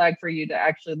red flag for you to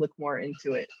actually look more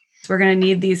into it. We're going to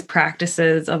need these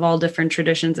practices of all different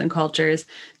traditions and cultures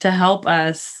to help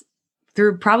us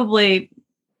through probably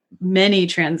many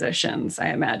transitions, I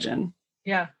imagine.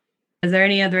 Yeah. Is there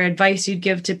any other advice you'd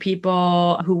give to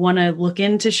people who want to look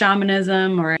into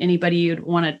shamanism, or anybody you'd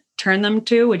want to turn them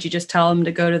to? Would you just tell them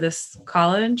to go to this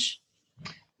college?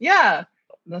 Yeah.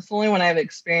 That's the only one I have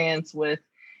experience with.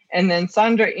 and then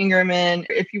Sandra Ingerman.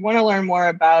 If you want to learn more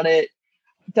about it,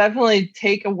 definitely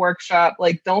take a workshop.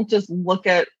 Like, don't just look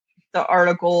at the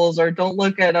articles or don't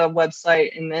look at a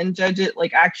website and then judge it.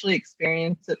 Like, actually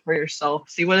experience it for yourself.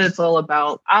 See what it's all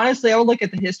about. Honestly, I would look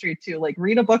at the history too. Like,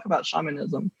 read a book about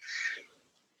shamanism.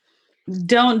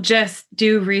 Don't just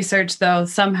do research, though.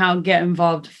 Somehow get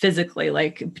involved physically,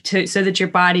 so that your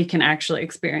body can actually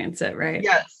experience it, right?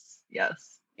 Yes.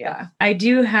 Yes. Yeah. I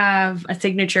do have a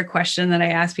signature question that I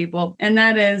ask people, and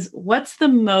that is, what's the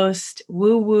most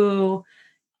woo-woo,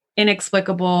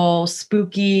 inexplicable,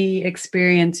 spooky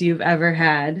experience you've ever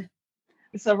had?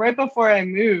 So right before I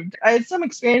moved, I had some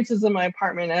experiences in my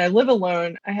apartment, and I live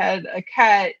alone. I had a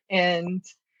cat, and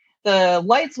the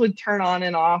lights would turn on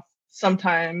and off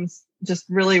sometimes, just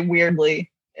really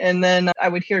weirdly. And then I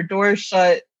would hear doors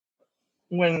shut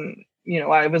when,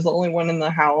 I was the only one in the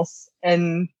house.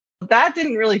 And that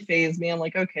didn't really faze me. I'm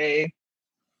like, okay,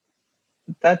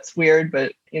 that's weird,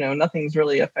 but, nothing's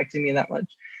really affecting me that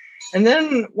much. And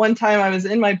then one time I was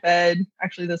in my bed.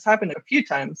 Actually, this happened a few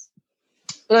times.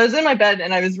 But I was in my bed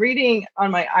and I was reading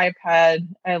on my iPad.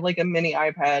 I had like a mini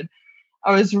iPad.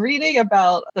 I was reading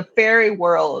about the fairy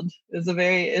world. Is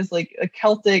like a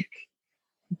Celtic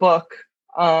book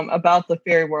about the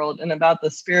fairy world and about the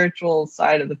spiritual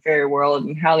side of the fairy world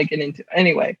and how to get into it.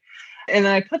 Anyway. And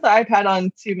then I put the iPad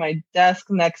onto my desk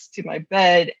next to my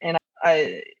bed, and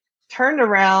I turned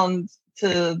around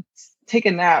to take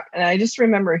a nap. And I just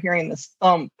remember hearing this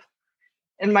thump,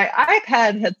 and my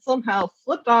iPad had somehow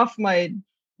flipped off my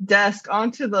desk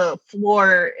onto the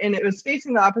floor, and it was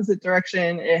facing the opposite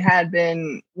direction it had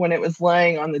been when it was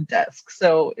laying on the desk.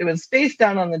 So it was face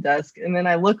down on the desk, and then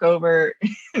I look over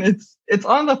and it's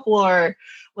on the floor,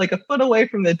 like a foot away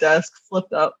from the desk,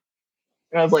 flipped up.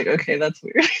 And I was like, okay, that's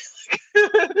weird.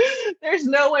 There's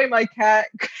no way my cat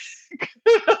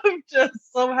could have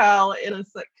just somehow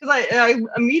because I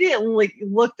immediately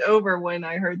looked over when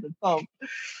I heard the thump.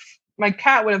 My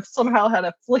cat would have somehow had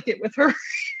to flick it with her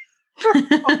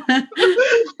to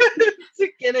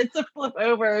get it to flip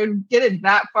over and get it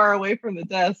that far away from the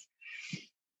desk.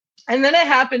 And then it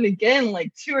happened again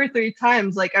like 2 or 3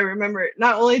 times. Like, I remember,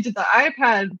 not only did the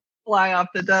iPad fly off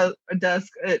the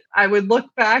desk, I would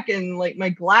look back and like my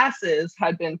glasses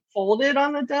had been folded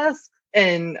on the desk,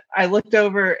 and I looked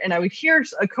over and I would hear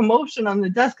a commotion on the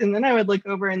desk, and then I would look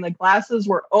over and the glasses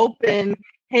were open,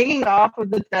 hanging off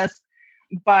of the desk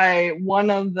by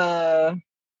one of the,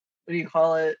 what do you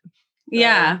call it?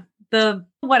 Yeah, the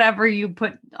whatever you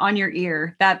put on your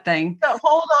ear, that thing.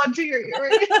 Hold on to your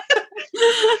ear.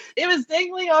 It was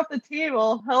dangling off the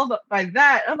table, held up by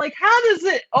that. I'm like, how does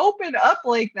it open up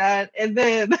like that and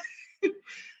then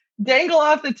dangle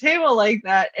off the table like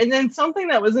that? And then something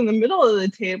that was in the middle of the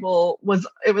table was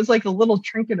like a little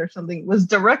trinket or something, was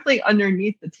directly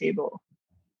underneath the table.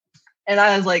 And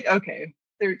I was like, okay,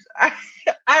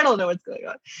 I don't know what's going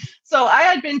on. So I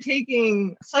had been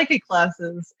taking psychic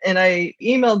classes, and I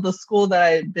emailed the school that I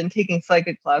had been taking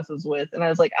psychic classes with, and I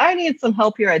was like, I need some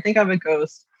help here. I think I'm a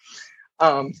ghost.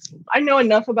 I know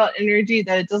enough about energy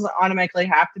that it doesn't automatically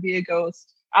have to be a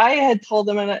ghost. I had told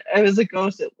them it was a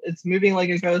ghost. It's moving like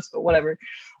a ghost, but whatever.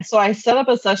 So I set up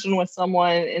a session with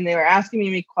someone, and they were asking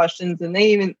me questions, and they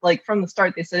even, like, from the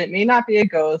start, they said, it may not be a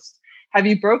ghost. Have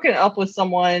you broken up with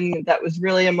someone that was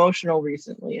really emotional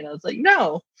recently? And I was like,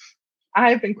 no,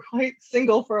 I've been quite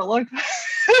single for a long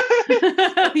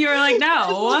time. You were like,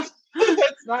 no,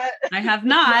 it's not. I have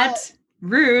not.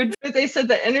 Rude. But they said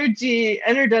the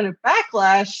energetic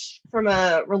backlash from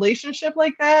a relationship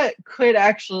like that could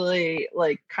actually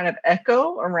like kind of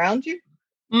echo around you.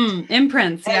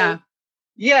 Imprints.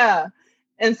 Yeah.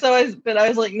 And so I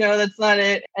was like, no, that's not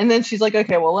it. And then she's like,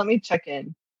 okay, well, let me check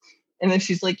in. And then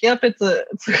she's like, yep, it's a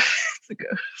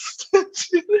ghost.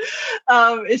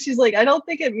 And she's like, I don't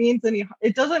think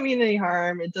it doesn't mean any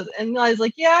harm. It doesn't. And I was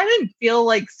like, yeah, I didn't feel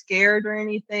like scared or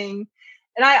anything.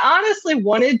 And I honestly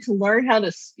wanted to learn how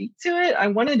to speak to it. I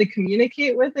wanted to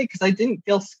communicate with it because I didn't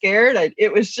feel scared.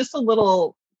 It was just a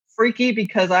little freaky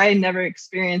because I had never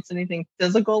experienced anything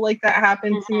physical like that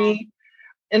happen to me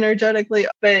energetically.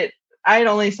 But I had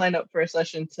only signed up for a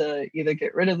session to either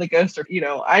get rid of the ghost or,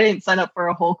 I didn't sign up for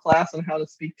a whole class on how to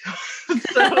speak to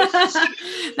it.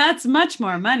 So, that's much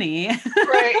more money.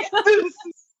 Right.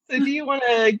 So do you want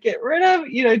to get rid of,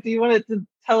 do you want it to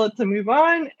tell it to move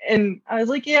on? And I was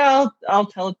like, yeah, I'll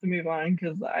tell it to move on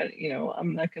because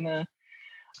I'm not gonna.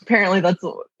 Apparently that's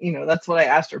what I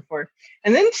asked her for.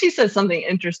 And then she said something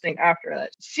interesting after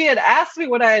that. She had asked me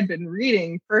what I had been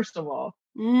reading, first of all.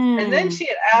 And then she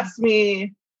had asked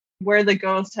me where the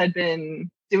ghost had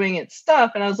been doing its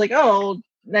stuff. And I was like, oh,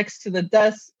 next to the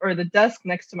desk, or the desk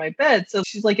next to my bed. So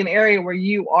she's like an area where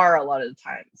you are a lot of the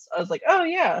times. I was like, oh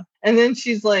yeah. And then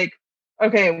she's like,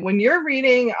 okay, when you're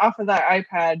reading off of that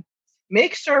iPad,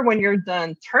 make sure when you're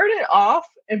done, turn it off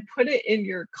and put it in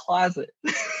your closet.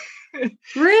 Really?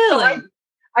 So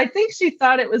I think she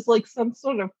thought it was like some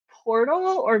sort of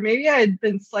portal, or maybe I had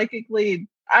been psychically,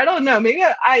 I don't know. Maybe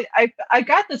I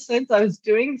got the sense I was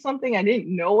doing something. I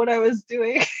didn't know what I was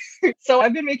doing. So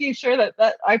I've been making sure that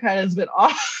that iPad has been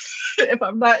off. If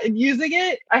I'm not using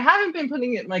it, I haven't been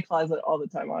putting it in my closet all the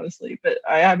time, honestly, but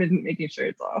I have been making sure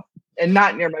it's off and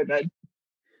not near my bed.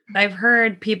 I've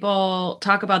heard people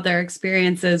talk about their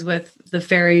experiences with the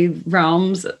fairy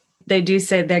realms. They do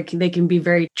say that they can be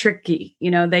very tricky.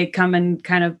 You know, they come and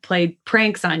kind of play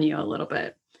pranks on you a little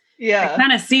bit. Yeah. It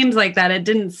kind of seems like that. It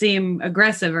didn't seem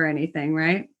aggressive or anything,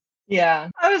 right? Yeah.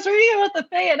 I was reading about the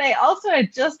Fae, and I also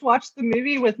had just watched the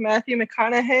movie with Matthew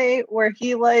McConaughey where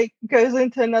he like goes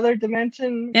into another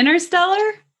dimension.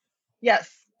 Interstellar? Yes.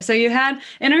 So you had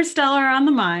Interstellar on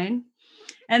the mind,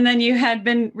 and then you had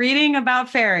been reading about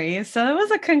fairies. So it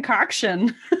was a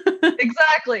concoction.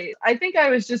 Exactly. I think I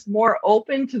was just more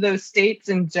open to those states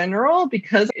in general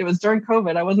because it was during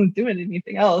COVID. I wasn't doing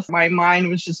anything else. My mind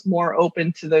was just more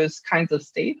open to those kinds of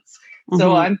states.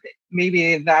 So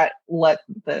maybe that let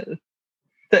the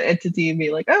entity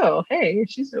be like, oh, hey,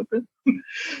 she's open.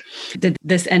 Did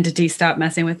this entity stop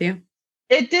messing with you?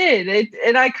 It did.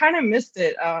 And I kind of missed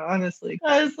it, honestly.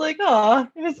 I was like, oh,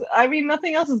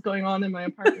 nothing else is going on in my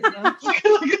apartment now.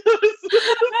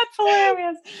 That's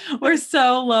hilarious. We're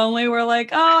so lonely. We're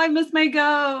like, oh, I miss my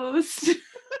ghost.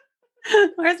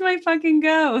 Where's my fucking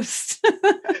ghost?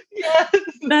 Yes.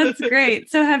 That's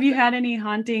great. So have you had any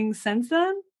hauntings since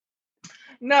then?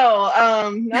 No,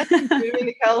 not since moving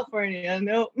to California.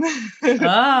 Nope. Oh,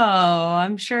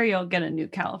 I'm sure you'll get a new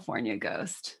California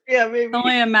ghost. Yeah, maybe. It's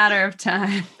only a matter of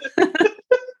time.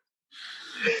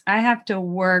 I have to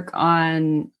work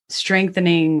on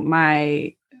strengthening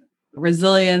my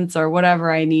resilience or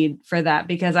whatever I need for that,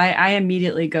 because I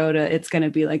immediately go to, it's going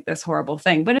to be like this horrible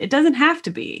thing, but it doesn't have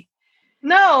to be.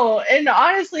 No, and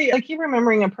honestly, I keep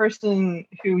remembering a person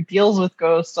who deals with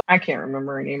ghosts. I can't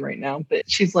remember her name right now, but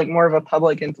she's like more of a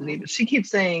public entity. But she keeps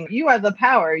saying, "You have the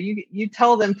power. You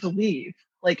tell them to leave,"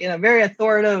 like in a very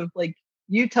authoritative, like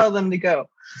you tell them to go.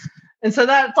 And so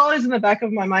that's always in the back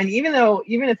of my mind, even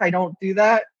if I don't do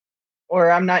that,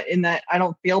 or I'm not in that, I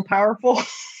don't feel powerful.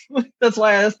 That's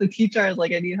why I asked the teacher. I was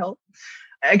like, I need help.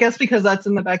 I guess because that's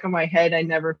in the back of my head. I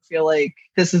never feel like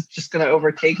this is just going to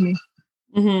overtake me.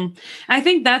 Mm-hmm. I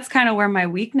think that's kind of where my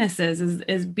weakness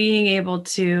is being able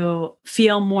to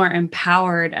feel more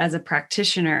empowered as a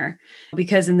practitioner,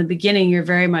 because in the beginning you're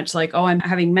very much like, oh, I'm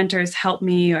having mentors help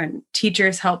me or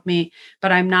teachers help me,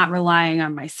 but I'm not relying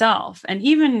on myself. And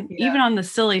even on the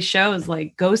silly shows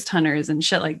like Ghost Hunters and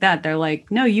shit like that, they're like,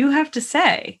 no, you have to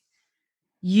say,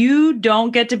 you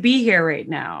don't get to be here right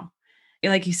now.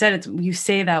 Like you said, you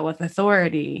say that with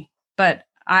authority, but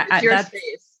it's your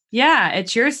space. Yeah,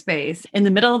 it's your space. In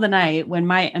the middle of the night when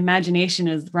my imagination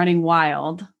is running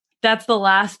wild, that's the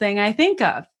last thing I think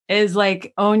of is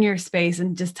like, own your space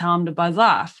and just tell them to buzz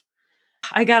off.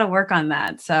 I got to work on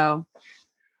that. So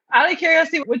out of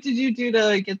curiosity, what did you do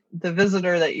to get the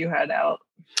visitor that you had out?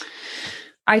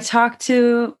 I talked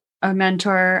to a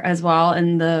mentor as well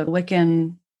in the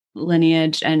Wiccan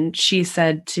lineage, and she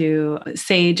said to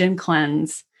sage and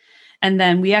cleanse. And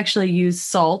then we actually used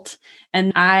salt.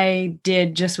 And I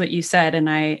did just what you said. And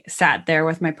I sat there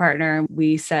with my partner and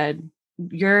we said,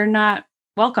 you're not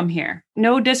welcome here.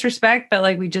 No disrespect, but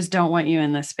like, we just don't want you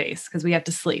in this space because we have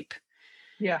to sleep.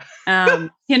 Yeah. No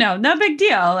big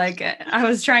deal. Like, I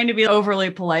was trying to be overly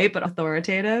polite, but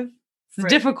authoritative. It's a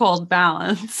difficult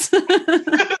balance.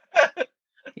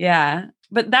 Yeah.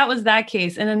 But that was that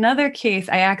case. In another case,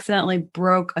 I accidentally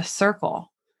broke a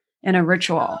circle in a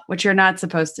ritual, which you're not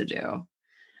supposed to do.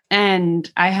 And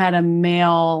I had a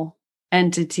male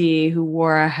entity who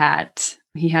wore a hat.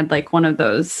 He had like one of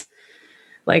those,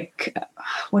 like,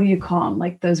 what do you call them?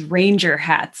 Like those ranger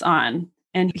hats on.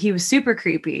 And he was super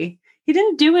creepy. He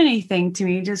didn't do anything to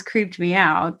me, he just creeped me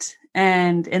out.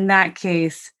 And in that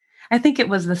case, I think it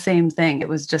was the same thing. It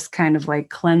was just kind of like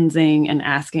cleansing and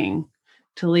asking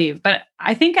to leave. But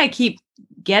I think I keep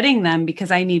getting them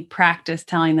because I need practice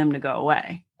telling them to go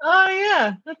away. Oh,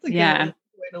 yeah. That's a good way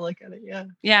to look at it. Yeah.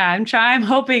 Yeah. I'm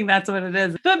hoping that's what it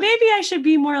is. But maybe I should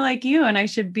be more like you and I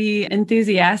should be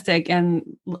enthusiastic and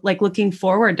like looking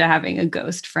forward to having a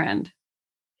ghost friend.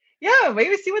 Yeah.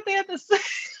 Maybe see what they have to say.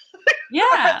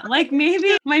 Yeah. Like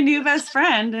maybe my new best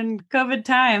friend in COVID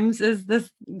times is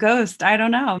this ghost. I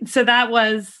don't know. So that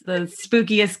was the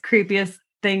spookiest, creepiest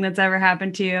thing that's ever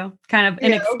happened to you? Kind of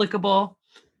inexplicable.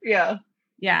 Yeah.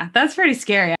 Yeah, that's pretty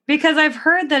scary because I've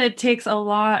heard that it takes a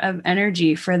lot of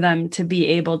energy for them to be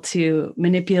able to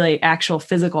manipulate actual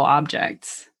physical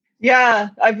objects. Yeah,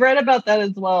 I've read about that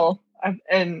as well.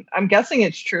 And I'm guessing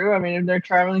it's true. I mean, if they're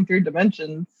traveling through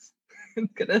dimensions,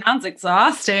 it's gonna Sounds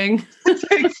exhausting.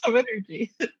 take some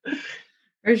energy.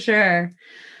 For sure.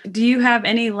 Do you have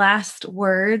any last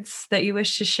words that you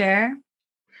wish to share?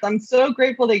 I'm so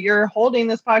grateful that you're holding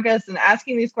this podcast and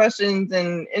asking these questions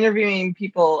and interviewing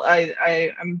people.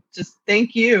 I'm just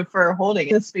thank you for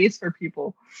holding this space for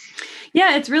people.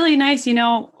 Yeah, it's really nice.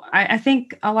 I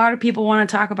think a lot of people want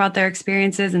to talk about their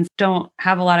experiences and don't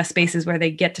have a lot of spaces where they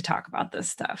get to talk about this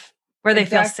stuff, where they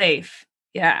feel safe.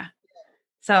 Yeah.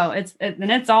 So it's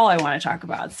all I want to talk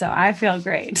about. So I feel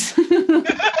great.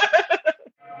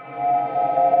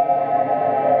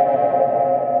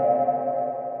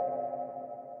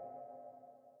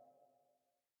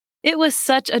 It was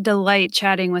such a delight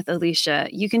chatting with Alicia.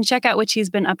 You can check out what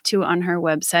she's been up to on her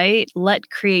website,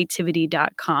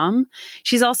 letcreativity.com.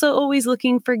 She's also always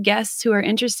looking for guests who are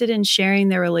interested in sharing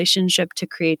their relationship to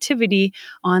creativity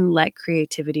on Let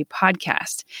Creativity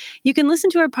Podcast. You can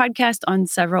listen to her podcast on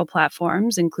several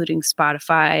platforms, including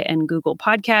Spotify and Google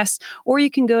Podcasts, or you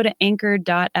can go to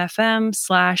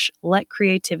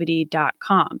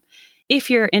anchor.fm/letcreativity.com.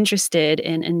 If you're interested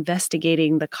in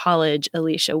investigating the college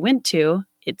Alicia went to,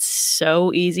 it's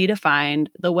so easy to find.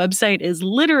 The website is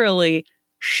literally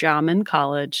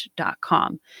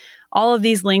shamancollege.com. All of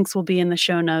these links will be in the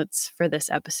show notes for this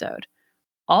episode.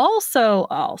 Also,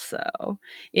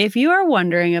 if you are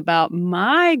wondering about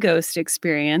my ghost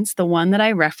experience, the one that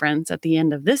I reference at the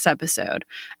end of this episode,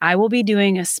 I will be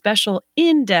doing a special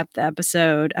in-depth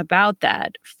episode about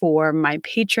that for my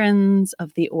patrons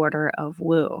of the Order of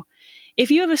Woo. If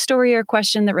you have a story or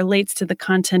question that relates to the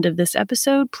content of this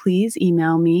episode, please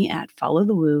email me at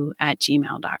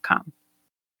followthewoo@gmail.com.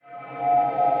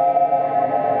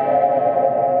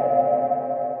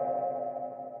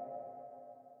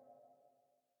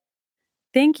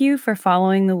 Thank you for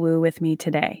following the Woo with me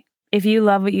today. If you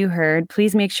love what you heard,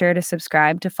 please make sure to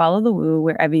subscribe to Follow the Woo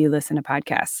wherever you listen to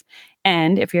podcasts.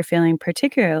 And if you're feeling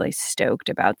particularly stoked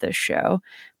about this show,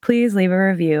 please leave a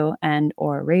review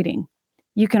and/or rating.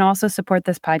 You can also support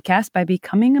this podcast by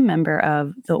becoming a member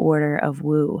of the Order of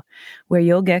Woo, where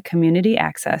you'll get community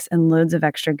access and loads of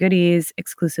extra goodies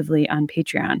exclusively on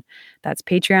Patreon. That's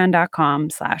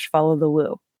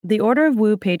patreon.com/followthewoo. The Order of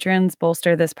Woo patrons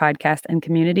bolster this podcast and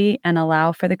community and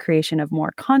allow for the creation of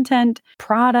more content,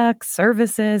 products,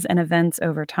 services, and events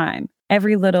over time.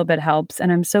 Every little bit helps,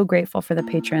 and I'm so grateful for the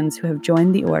patrons who have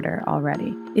joined the Order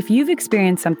already. If you've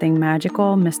experienced something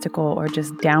magical, mystical, or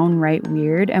just downright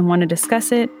weird and want to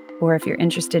discuss it, or if you're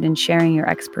interested in sharing your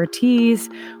expertise,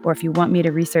 or if you want me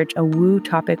to research a woo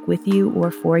topic with you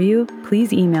or for you,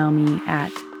 please email me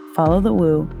at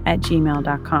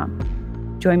followthewoo@gmail.com.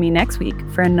 Join me next week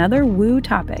for another woo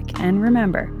topic, and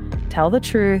remember, tell the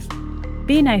truth,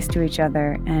 be nice to each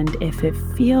other, and if it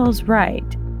feels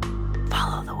right,